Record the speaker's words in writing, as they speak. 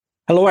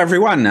Hello,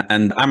 everyone,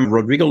 and I'm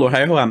Rodrigo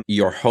Lorejo. I'm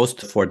your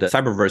host for the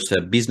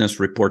Cyberverse Business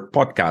Report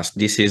podcast.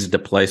 This is the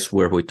place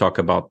where we talk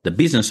about the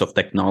business of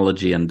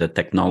technology and the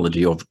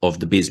technology of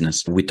the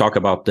business. We talk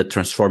about the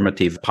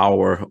transformative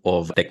power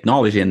of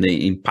technology and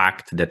the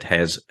impact that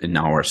has in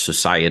our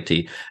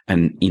society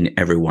and in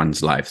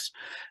everyone's lives.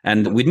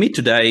 And with me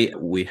today,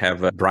 we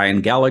have Brian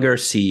Gallagher,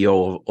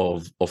 CEO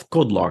of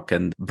CodeLock.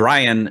 And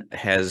Brian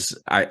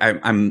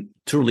I'm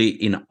truly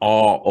in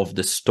awe of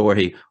the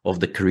story of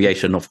the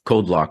creation of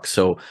CodeLock.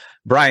 So,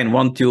 Brian,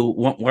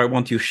 why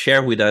won't you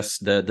share with us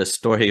the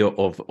story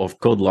of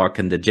CodeLock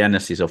and the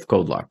genesis of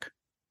CodeLock?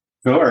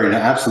 Sure,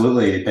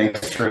 absolutely.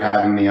 Thanks for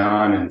having me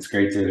on, and it's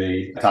great to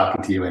be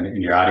talking to you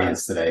and your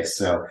audience today.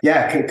 So,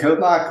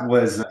 CodeLock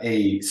was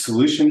a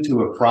solution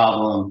to a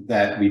problem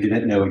that we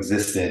didn't know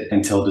existed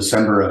until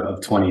December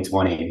of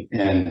 2020.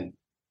 And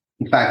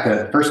in fact,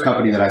 the first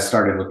company that I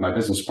started with my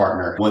business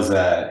partner was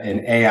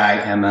an AI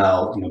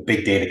ML,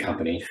 big data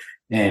company.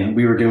 And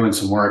we were doing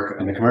some work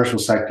in the commercial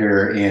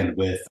sector and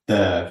with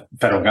the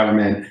federal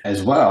government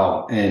as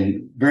well.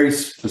 And very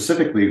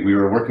specifically, we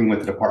were working with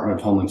the Department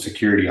of Homeland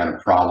Security on a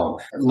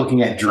problem,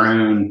 looking at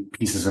drone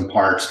pieces and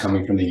parts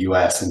coming from the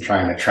US and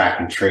trying to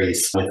track and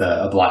trace with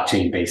a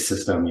blockchain-based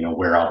system,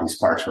 where all these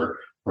parts were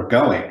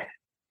going.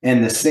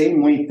 And the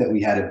same week that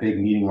we had a big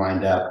meeting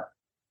lined up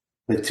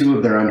with two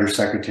of their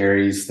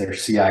undersecretaries, their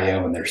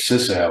CIO and their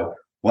CISO,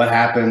 what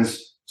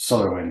happens?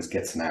 SolarWinds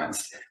gets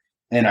announced.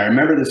 And I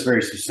remember this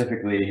very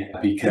specifically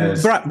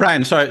because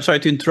Brian, sorry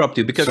to interrupt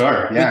you, because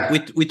sure, yeah.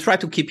 we try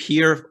to keep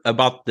here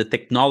about the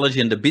technology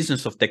and the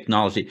business of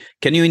technology.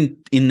 Can you,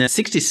 in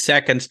 60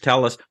 seconds,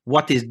 tell us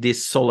what is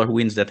this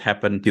SolarWinds that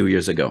happened 2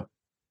 years ago?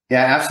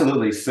 Yeah,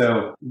 absolutely.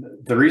 So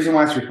the reason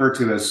why it's referred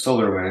to as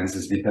SolarWinds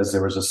is because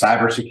there was a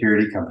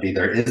cybersecurity company.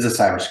 There is a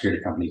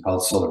cybersecurity company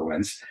called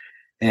SolarWinds,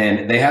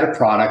 and they had a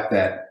product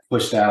that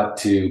pushed out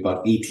to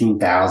about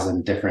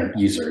 18,000 different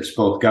users,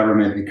 both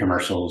government and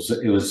commercials.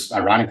 It was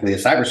ironically a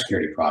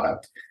cybersecurity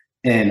product.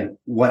 And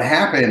what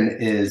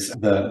happened is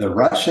the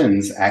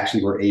Russians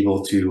actually were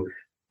able to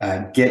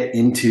get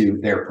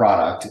into their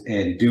product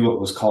and do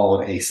what was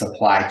called a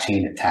supply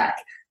chain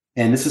attack.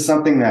 And this is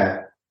something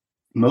that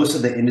most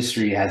of the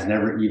industry has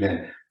never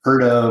even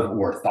heard of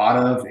or thought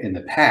of in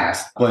the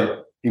past,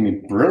 but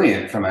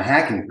brilliant from a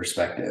hacking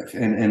perspective.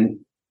 And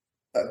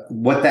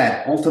what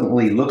that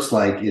ultimately looks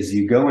like is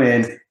you go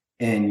in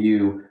and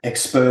you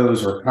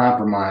expose or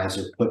compromise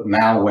or put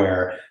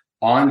malware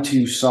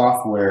onto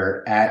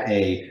software at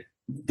a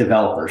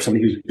developer,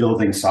 somebody who's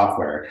building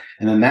software.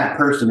 And then that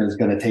person is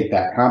going to take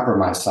that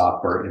compromised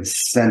software and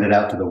send it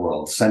out to the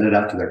world, send it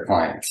out to their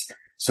clients.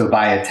 So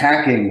by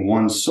attacking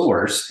one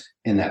source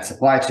in that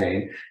supply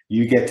chain,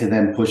 you get to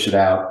then push it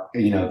out,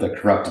 the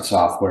corrupted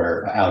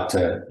software out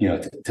to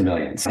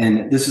millions.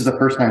 And this is the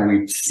first time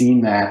we've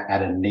seen that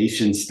at a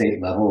nation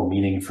state level,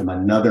 meaning from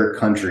another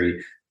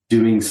country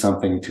doing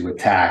something to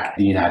attack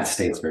the United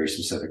States very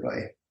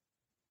specifically.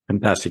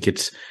 Fantastic.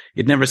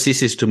 It never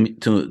ceases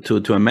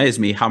to amaze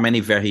me how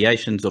many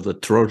variations of the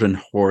Trojan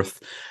horse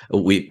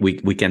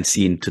we can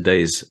see in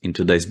today's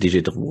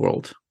digital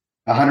world.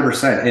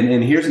 100%.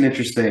 And here's an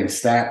interesting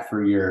stat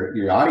for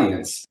your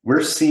audience.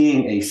 We're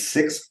seeing a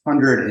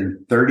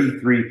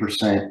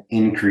 633%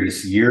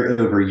 increase year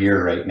over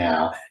year right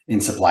now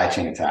in supply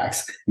chain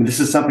attacks. And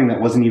this is something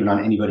that wasn't even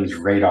on anybody's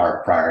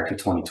radar prior to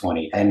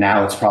 2020. And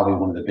now it's probably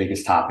one of the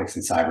biggest topics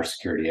in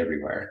cybersecurity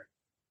everywhere.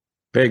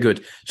 Very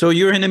good. So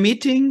you're in a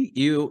meeting,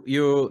 you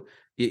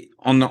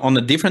on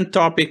a different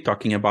topic,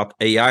 talking about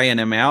AI and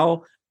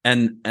ML,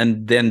 and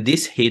then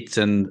this hits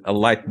and a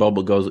light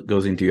bulb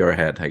goes into your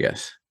head, I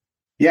guess.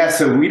 Yeah,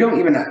 so we don't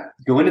even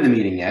go into the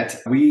meeting yet.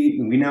 We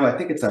know, I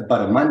think it's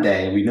about a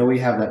Monday. We know we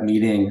have that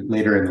meeting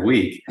later in the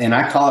week. And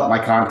I call up my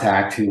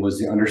contact, who was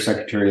the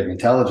Undersecretary of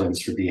Intelligence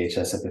for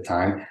DHS at the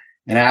time,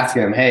 and ask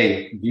him,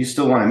 hey, do you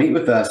still want to meet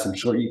with us? I'm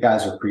sure you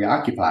guys are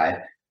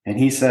preoccupied. And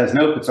he says,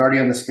 nope, it's already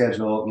on the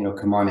schedule.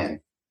 Come on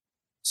in.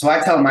 So I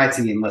tell my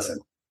team, listen,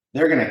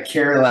 they're going to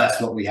care less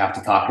what we have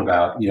to talk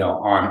about,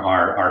 on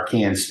our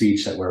canned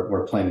speech that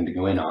we're planning to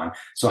go in on.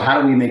 So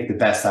how do we make the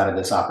best out of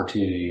this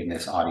opportunity in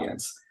this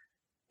audience?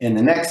 And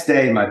the next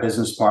day, my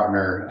business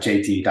partner,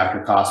 JT,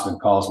 Dr. Kosman,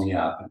 calls me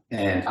up,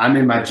 and I'm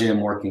in my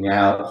gym working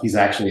out. He's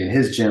actually in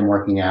his gym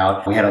working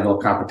out. We had a little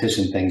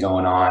competition thing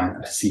going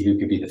on to see who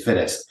could be the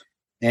fittest.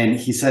 And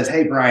he says,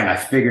 hey, Brian, I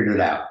figured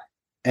it out.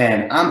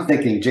 And I'm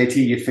thinking, JT,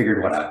 you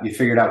figured what out? You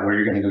figured out where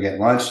you're going to go get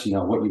lunch,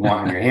 what you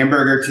want in your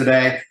hamburger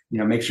today.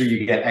 Make sure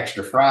you get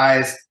extra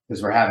fries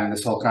because we're having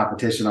this whole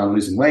competition on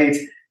losing weight.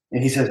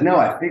 And he says, no,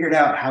 I figured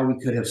out how we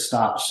could have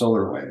stopped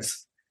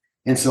SolarWinds.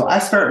 And so I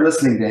start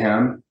listening to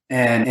him.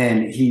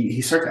 And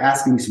he starts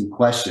asking me some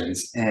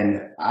questions.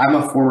 And I'm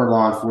a former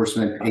law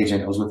enforcement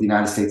agent. I was with the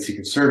United States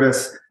Secret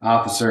Service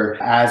officer,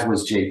 as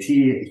was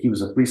JT. He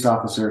was a police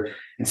officer.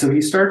 And so he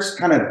starts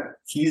kind of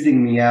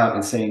teasing me out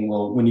and saying,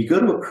 well, when you go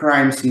to a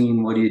crime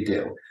scene, what do?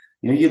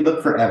 You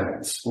look for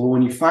evidence. Well,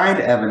 when you find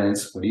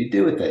evidence, what do you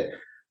do with it?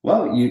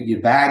 Well, you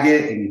bag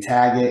it and you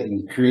tag it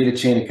and you create a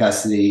chain of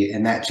custody.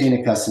 And that chain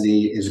of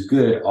custody is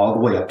good all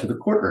the way up to the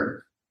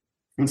courtroom.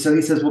 And so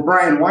he says, well,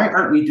 Brian, why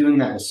aren't we doing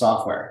that with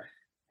software?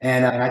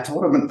 And I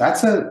told him,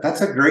 that's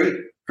a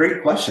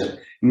great question.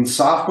 I mean,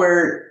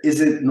 software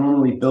isn't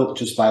normally built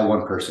just by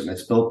one person.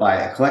 It's built by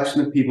a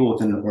collection of people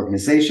within an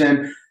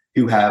organization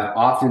who have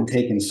often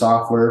taken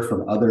software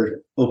from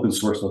other open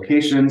source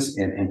locations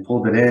and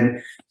pulled it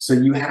in. So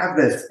you have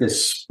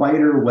this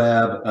spider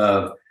web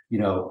of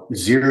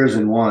zeros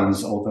and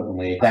ones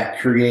ultimately that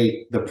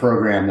create the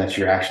program that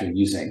you're actually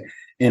using.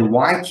 And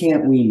why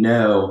can't we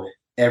know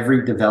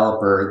every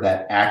developer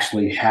that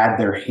actually had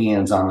their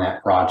hands on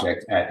that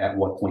project at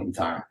what point in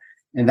time?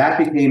 And that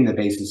became the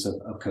basis of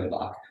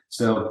CodeLock.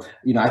 So,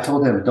 I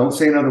told him, don't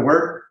say another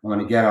word. I'm going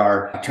to get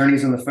our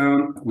attorneys on the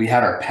phone. We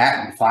had our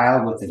patent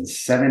filed within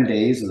 7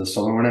 days of the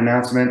SolarWinds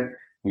announcement.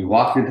 We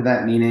walked into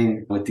that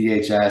meeting with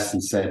DHS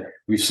and said,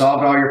 we've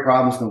solved all your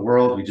problems in the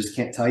world. We just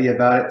can't tell you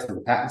about it until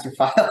the patents are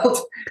filed.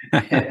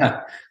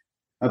 And,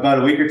 about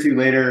a week or two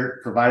later,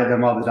 provided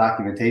them all the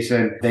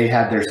documentation. They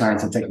had their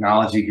science and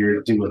technology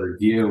group do a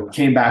review,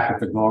 came back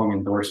with a glowing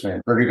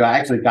endorsement. Vertigo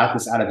actually got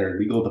this out of their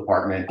legal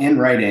department. In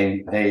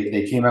writing,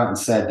 they came out and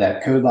said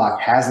that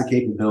CodeLock has the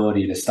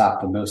capability to stop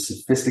the most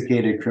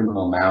sophisticated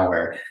criminal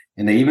malware.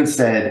 And they even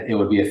said it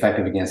would be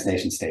effective against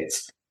nation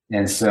states.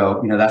 And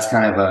so, that's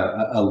kind of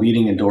a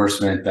leading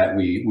endorsement that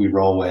we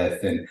roll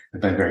with and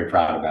have been very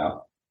proud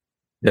about.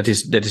 That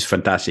is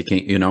fantastic.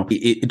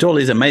 It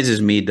always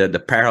amazes me that the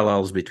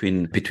parallels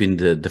between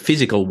the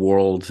physical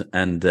world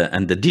and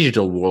the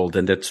digital world,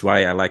 and that's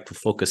why I like to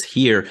focus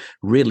here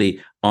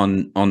really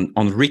on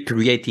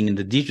recreating in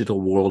the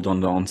digital world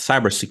on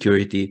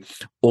cybersecurity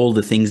all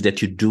the things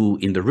that you do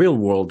in the real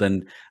world.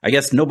 And I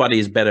guess nobody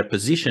is better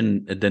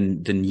positioned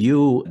than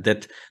you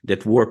that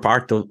were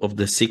part of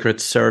the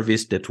Secret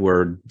Service, that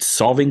were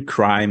solving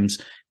crimes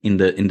in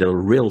the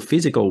real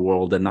physical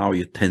world, and now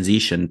you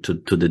transition to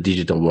the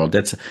digital world.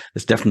 That's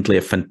definitely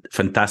a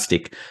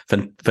fantastic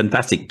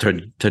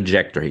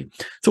trajectory.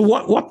 So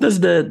what does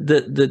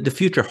the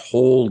future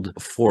hold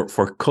for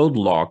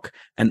CodeLock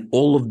and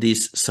all of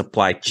this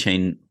supply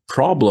chain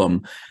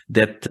problem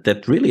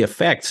that really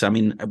affects? I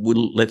mean,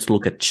 let's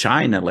look at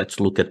China, let's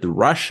look at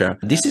Russia.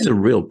 This is a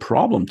real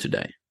problem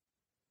today.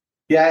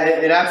 Yeah,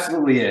 it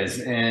absolutely is.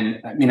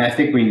 And I mean, I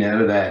think we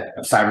know that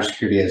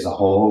cybersecurity as a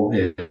whole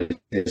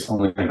is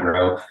only going to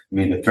grow. I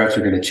mean, the threats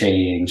are going to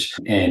change,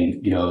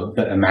 and,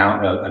 the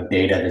amount of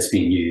data that's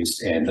being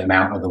used and the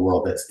amount of the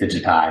world that's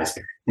digitized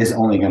is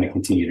only going to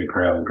continue to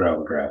grow and grow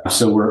and grow.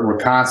 So we're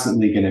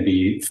constantly going to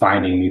be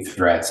finding new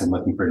threats and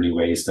looking for new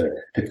ways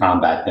to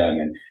combat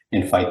them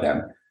and fight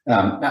them.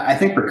 I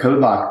think for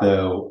CodeLock,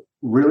 though,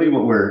 really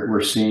what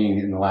we're seeing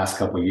in the last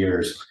couple of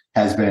years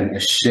has been a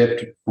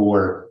shift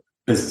for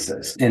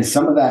businesses. And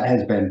some of that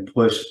has been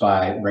pushed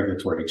by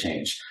regulatory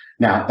change.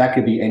 Now, that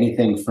could be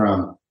anything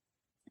from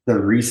the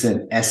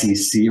recent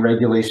SEC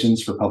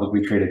regulations for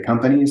publicly traded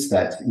companies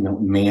that,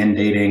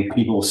 mandating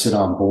people sit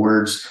on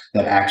boards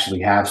that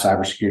actually have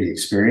cybersecurity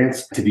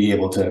experience to be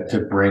able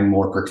to bring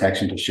more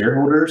protection to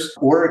shareholders.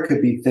 Or it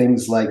could be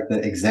things like the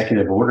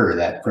executive order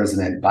that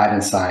President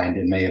Biden signed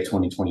in May of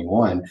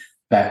 2021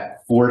 that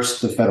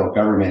forced the federal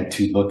government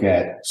to look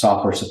at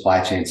software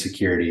supply chain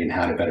security and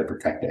how to better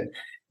protect it.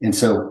 And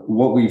so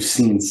what we've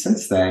seen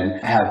since then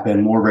have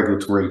been more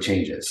regulatory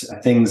changes,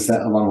 things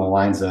that along the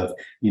lines of,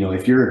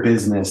 if you're a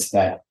business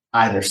that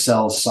either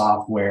sells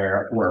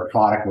software or a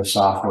product with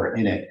software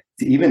in it,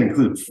 to even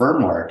include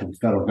firmware to the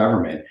federal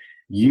government,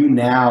 you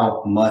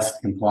now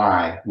must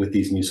comply with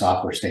these new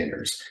software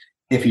standards.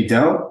 If you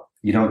don't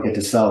get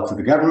to sell it to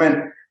the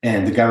government,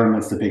 and the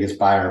government's the biggest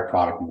buyer of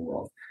product in the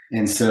world.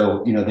 And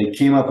so, they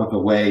came up with a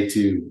way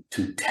to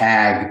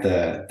tag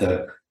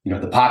the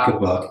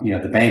pocketbook,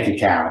 the bank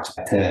account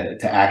to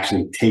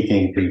actually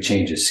taking the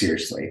changes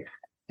seriously.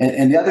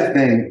 And the other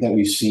thing that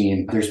we've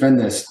seen, there's been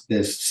this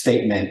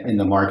statement in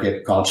the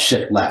market called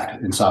shift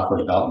left in software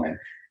development.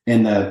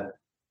 And the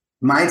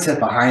mindset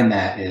behind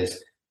that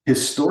is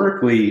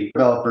historically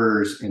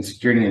developers and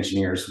security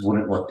engineers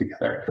wouldn't work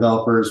together.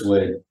 Developers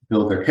would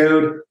build their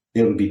code,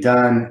 it would be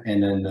done,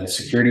 and then the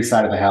security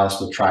side of the house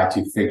would try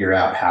to figure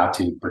out how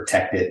to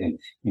protect it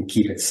and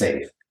keep it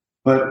safe.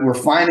 But we're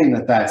finding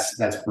that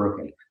that's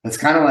broken. It's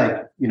kind of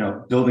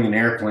like, building an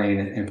airplane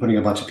and putting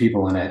a bunch of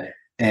people in it.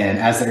 And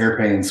as the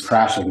airplane's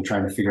crashing,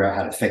 trying to figure out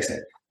how to fix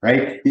it,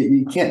 right?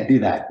 You can't do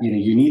that.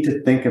 You need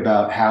to think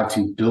about how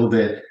to build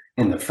it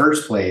in the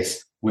first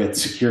place with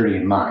security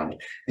in mind.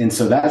 And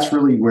so that's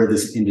really where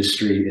this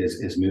industry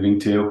is moving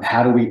to.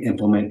 How do we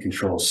implement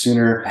controls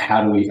sooner?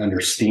 How do we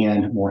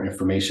understand more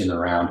information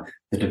around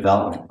the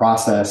development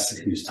process,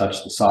 who's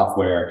touched the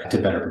software,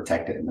 to better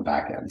protect it in the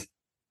back end?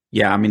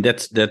 Yeah, I mean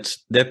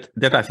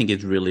that I think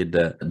is really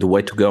the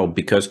way to go,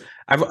 because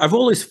I've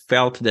always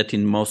felt that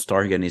in most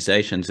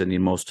organizations and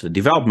in most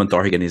development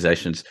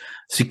organizations,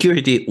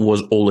 security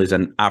was always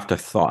an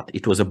afterthought.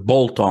 It was a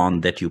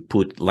bolt-on that you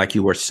put, like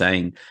you were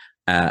saying,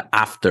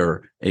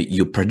 after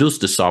you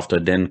produced the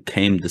software, then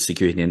came the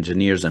security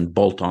engineers and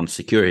bolt-on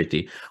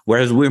security.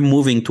 Whereas we're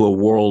moving to a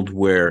world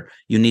where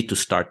you need to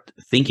start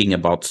thinking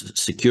about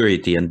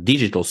security and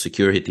digital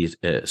security,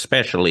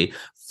 especially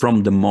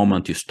from the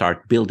moment you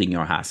start building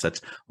your assets.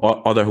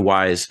 Or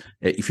otherwise,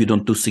 if you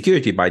don't do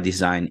security by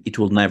design, it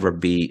will never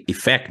be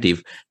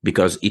effective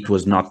because it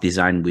was not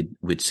designed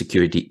with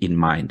security in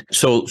mind.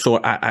 So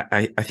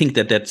I think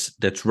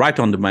that's right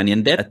on the money,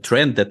 and that's a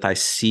trend that I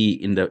see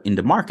in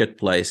the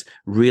marketplace,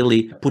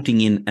 really putting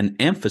in an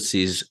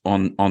emphasis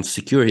on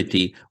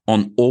security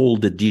on all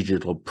the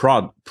digital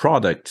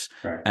products.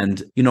 Right.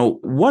 And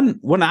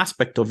one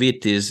aspect of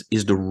it is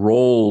the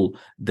role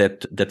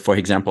that for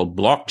example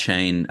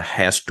blockchain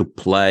has to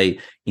play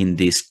in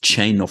this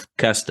chain of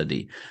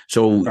custody.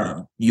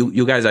 So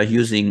you guys are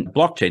using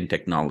blockchain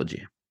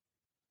technology.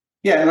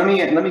 Yeah, let me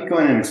go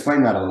in and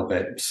explain that a little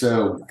bit.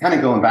 So kind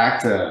of going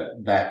back to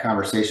that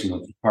conversation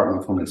with the Department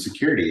of Homeland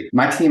Security,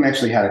 my team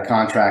actually had a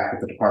contract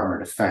with the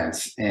Department of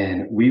Defense,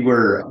 and we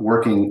were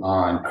working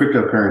on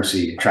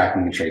cryptocurrency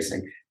tracking and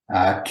tracing.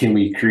 Can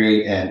we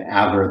create an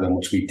algorithm,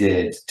 which we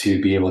did,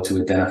 to be able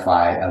to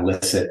identify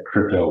illicit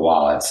crypto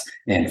wallets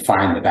and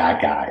find the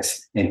bad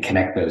guys and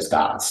connect those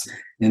dots?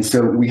 And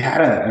so we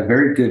had a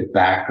very good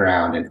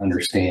background and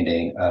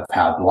understanding of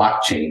how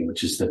blockchain,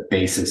 which is the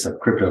basis of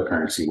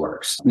cryptocurrency,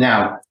 works.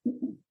 Now,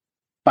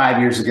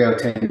 5 years ago,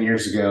 10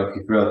 years ago, if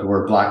you throw out the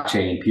word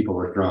blockchain, people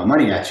were throwing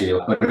money at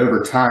you. But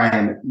over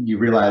time, you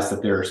realize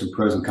that there are some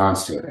pros and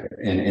cons to it.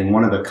 And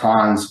one of the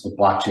cons of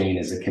blockchain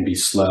is it can be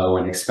slow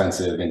and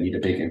expensive and need a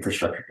big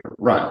infrastructure to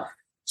run.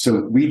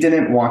 So we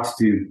didn't want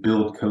to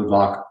build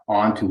CodeLock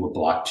onto a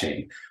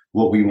blockchain.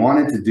 What we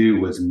wanted to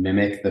do was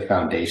mimic the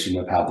foundation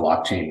of how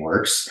blockchain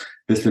works,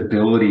 this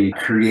ability to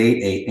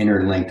create a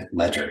interlinked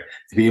ledger,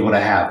 to be able to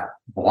have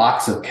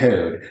blocks of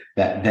code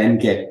that then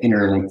get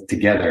interlinked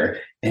together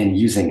and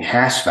using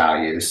hash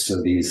values.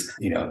 So these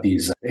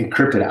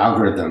encrypted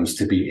algorithms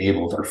to be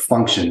able, or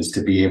functions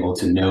to be able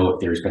to know if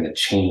there's been a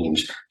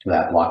change to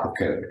that block of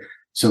code.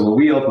 So what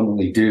we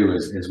ultimately do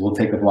is we'll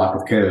take a block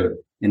of code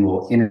and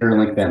we'll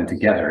interlink them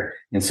together.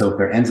 And so if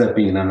there ends up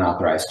being an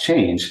unauthorized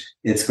change,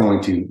 it's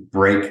going to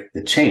break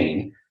the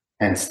chain,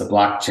 hence the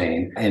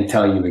blockchain, and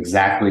tell you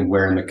exactly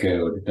where in the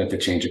code that the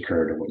change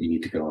occurred and what you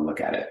need to go and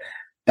look at it.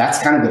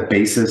 That's kind of the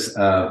basis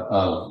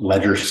of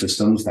ledger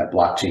systems that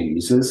blockchain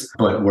uses,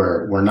 but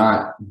we're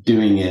not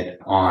doing it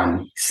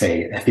on,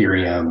 say,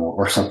 Ethereum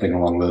or something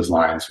along those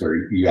lines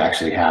where you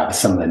actually have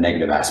some of the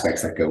negative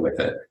aspects that go with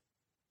it.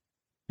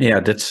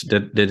 Yeah,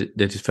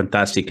 that is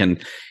fantastic.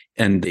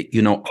 And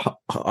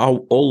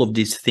how all of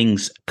these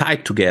things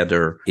tied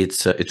together,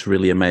 it's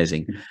really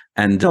amazing.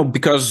 And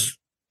because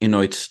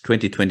it's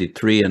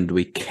 2023 and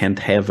we can't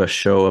have a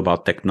show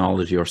about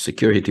technology or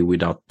security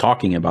without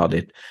talking about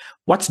it.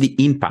 What's the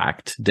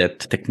impact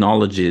that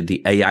technology,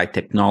 the AI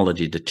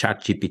technology, the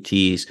chat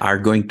GPTs are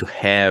going to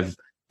have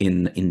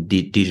in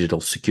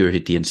digital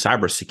security and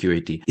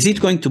cybersecurity? Is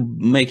it going to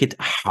make it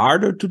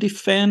harder to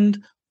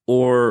defend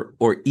or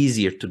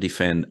easier to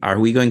defend? Are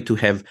we going to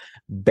have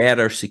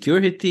better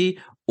security,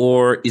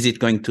 or is it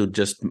going to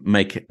just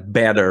make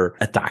better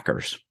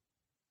attackers?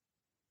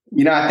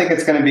 I think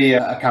it's going to be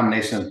a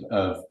combination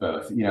of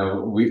both.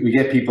 We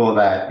get people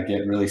that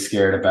get really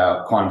scared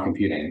about quantum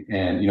computing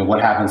and,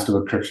 what happens to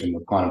encryption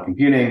with quantum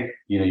computing.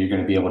 You're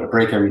going to be able to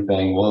break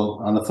everything.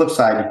 Well, on the flip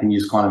side, you can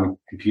use quantum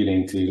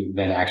computing to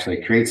then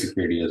actually create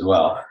security as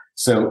well.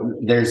 So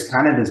there's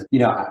kind of this,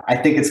 I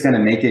think it's going to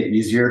make it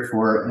easier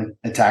for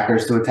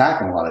attackers to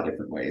attack in a lot of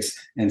different ways.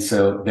 And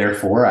so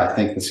therefore, I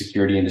think the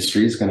security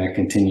industry is going to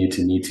continue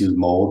to need to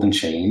mold and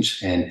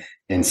change and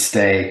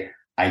stay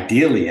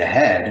ideally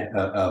ahead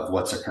of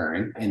what's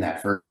occurring in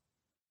that first.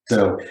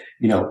 So,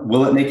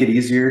 will it make it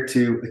easier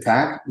to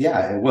attack?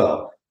 Yeah, it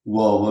will.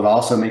 Will it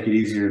also make it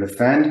easier to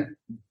defend?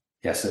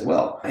 Yes, it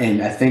will.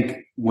 And I think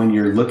when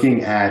you're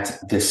looking at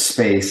this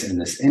space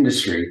and this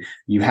industry,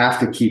 you have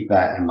to keep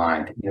that in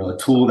mind. A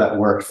tool that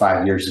worked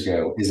 5 years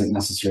ago isn't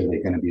necessarily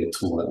going to be a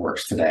tool that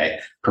works today,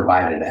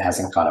 provided it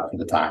hasn't caught up to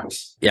the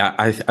times. Yeah,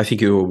 I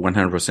think you're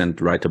 100%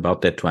 right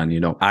about that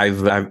one.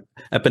 I've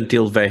up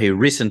until very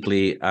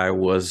recently, I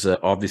was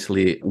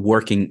obviously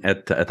working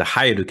at a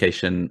higher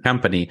education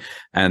company,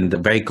 and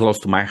very close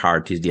to my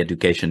heart is the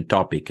education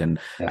topic. And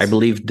yes. I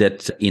believe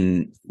that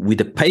with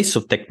the pace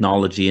of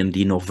technology and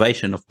the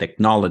innovation of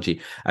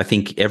technology, I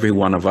think every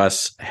one of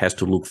us has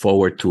to look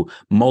forward to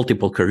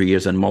multiple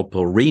careers and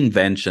multiple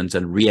reinventions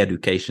and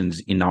re-educations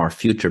in our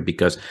future,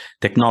 because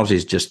technology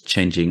is just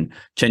changing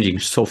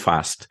so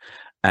fast.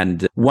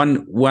 And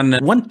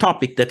one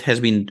topic that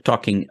has been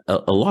talking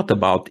a lot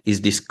about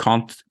is this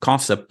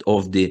concept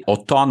of the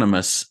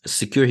autonomous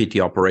security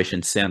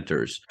operation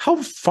centers. How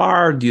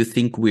far do you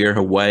think we're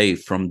away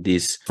from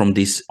these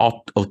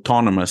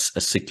autonomous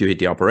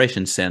security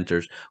operation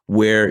centers,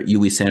 where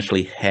you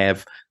essentially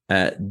have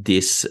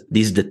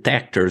these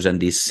detectors and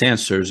these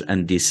sensors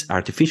and this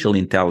artificial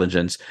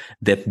intelligence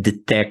that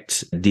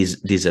detects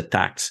these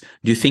attacks?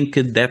 Do you think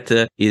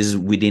that is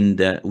within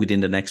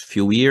the next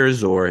few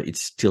years, or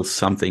it's still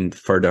something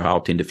further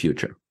out in the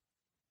future?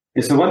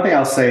 Yeah, so one thing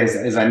I'll say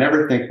is I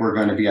never think we're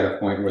going to be at a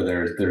point where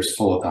there's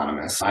full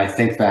autonomous. I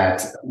think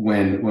that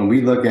when we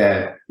look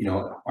at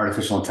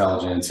artificial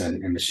intelligence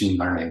and machine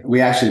learning,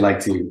 we actually like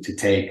to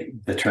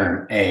take the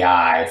term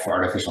AI for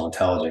artificial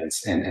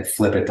intelligence and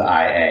flip it to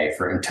IA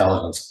for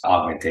intelligence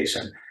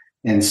augmentation.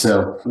 And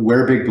so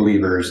we're big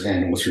believers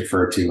in what's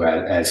referred to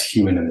as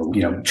human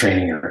and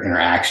training or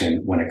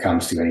interaction when it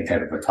comes to any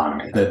type of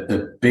autonomy.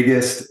 The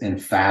biggest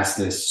and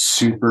fastest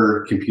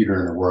supercomputer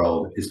in the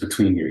world is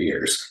between your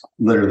ears,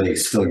 literally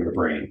still your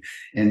brain.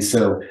 And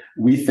so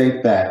we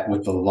think that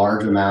with the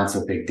large amounts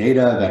of big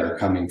data that are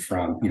coming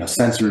from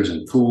sensors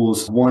and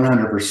tools,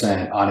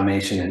 100%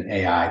 automation and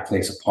AI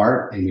plays a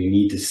part, and we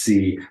need to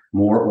see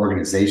more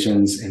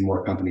organizations and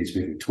more companies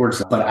moving towards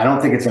that. But I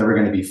don't think it's ever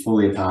going to be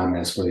fully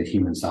autonomous where the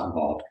human's not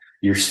involved.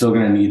 You're still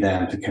going to need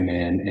them to come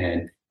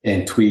in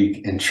and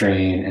tweak and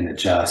train and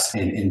adjust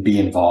and be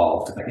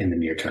involved in the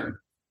near term.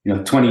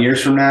 20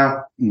 years from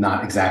now,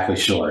 not exactly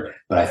sure,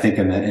 but I think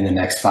in the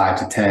next 5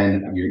 to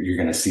 10, you're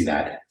going to see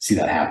that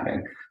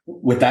happening.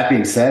 With that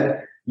being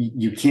said,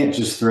 you can't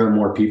just throw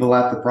more people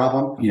at the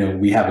problem.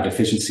 We have a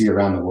deficiency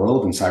around the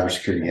world in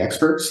cybersecurity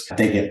experts.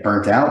 They get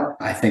burnt out.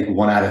 I think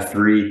 1 out of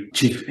 3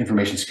 chief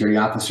information security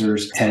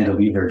officers tend to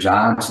leave their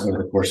jobs over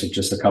the course of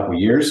just a couple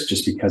of years,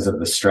 just because of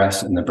the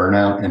stress and the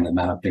burnout and the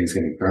amount of things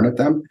getting thrown at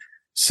them.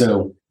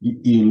 So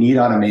you need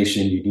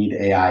automation, you need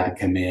AI to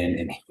come in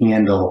and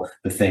handle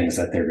the things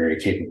that they're very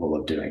capable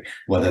of doing,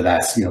 whether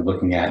that's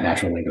looking at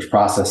natural language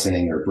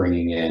processing or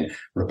bringing in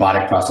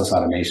robotic process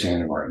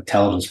automation or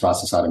intelligence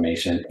process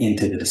automation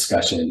into the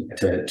discussion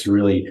to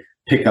really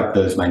pick up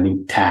those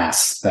minute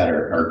tasks that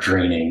are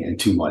draining and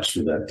too much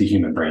for the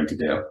human brain to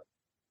do.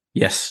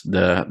 Yes,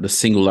 the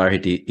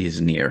singularity is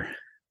near.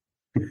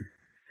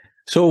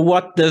 So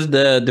what does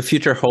the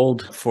future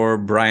hold for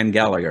Brian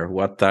Gallagher?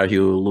 What are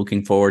you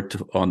looking forward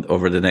to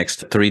over the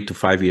next 3 to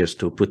 5 years,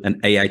 to put an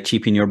AI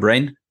chip in your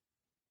brain?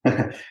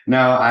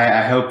 No,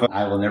 I hope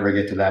I will never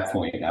get to that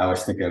point. I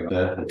always think of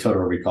the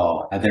total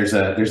recall. There's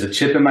a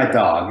chip in my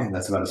dog, and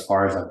that's about as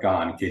far as I've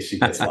gone in case she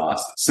gets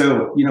lost.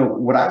 So,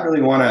 what I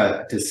really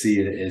want to see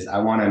is I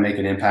want to make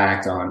an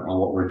impact on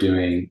what we're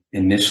doing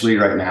initially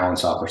right now in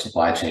software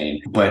supply chain.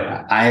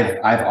 But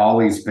I've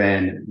always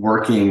been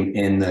working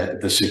in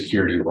the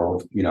security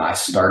world. I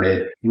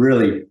started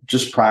really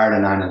just prior to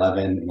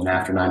 9/11 and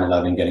after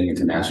 9/11 getting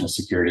into national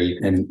security.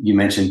 And you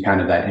mentioned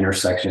kind of that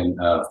intersection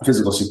of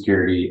physical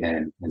security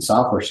and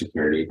software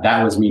security.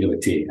 That was me to a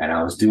T. And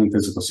I was doing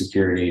physical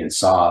security and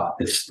saw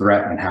this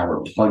threat and how we're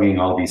plugging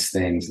all these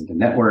things into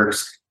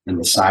networks and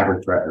the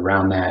cyber threat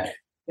around that.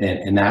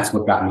 And that's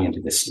what got me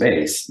into this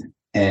space.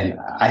 And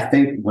I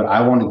think what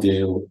I want to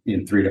do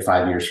in 3 to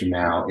 5 years from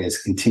now is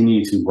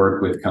continue to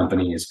work with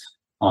companies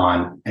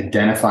on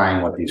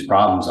identifying what these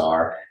problems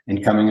are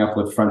and coming up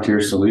with frontier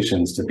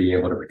solutions to be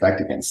able to protect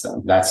against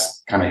them.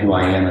 That's kind of who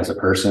I am as a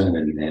person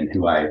and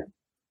who I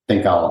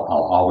think I'll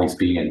always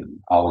be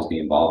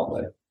involved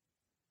with.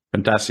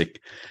 Fantastic.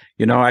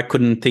 I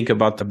couldn't think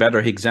about a better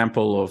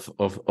example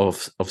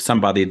of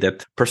somebody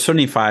that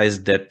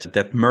personifies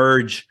that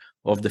merge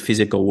of the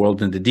physical world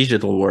and the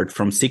digital world,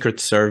 from Secret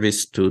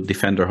Service to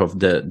defender of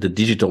the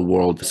digital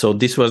world. So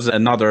this was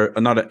another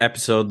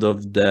episode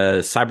of the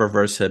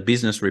Cyberverse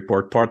Business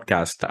Report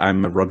podcast.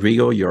 I'm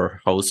Rodrigo,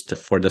 your host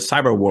for the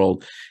cyber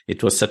world.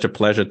 It was such a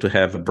pleasure to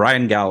have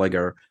Brian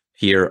Gallagher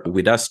here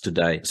with us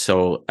today.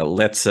 So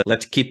let's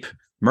keep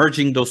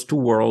merging those two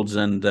worlds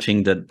and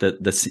seeing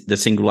the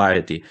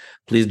singularity.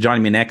 Please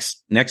join me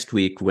next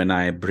week when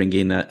I bring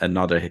in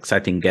another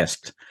exciting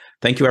guest.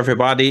 Thank you,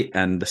 everybody,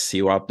 and see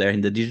you out there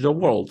in the digital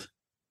world.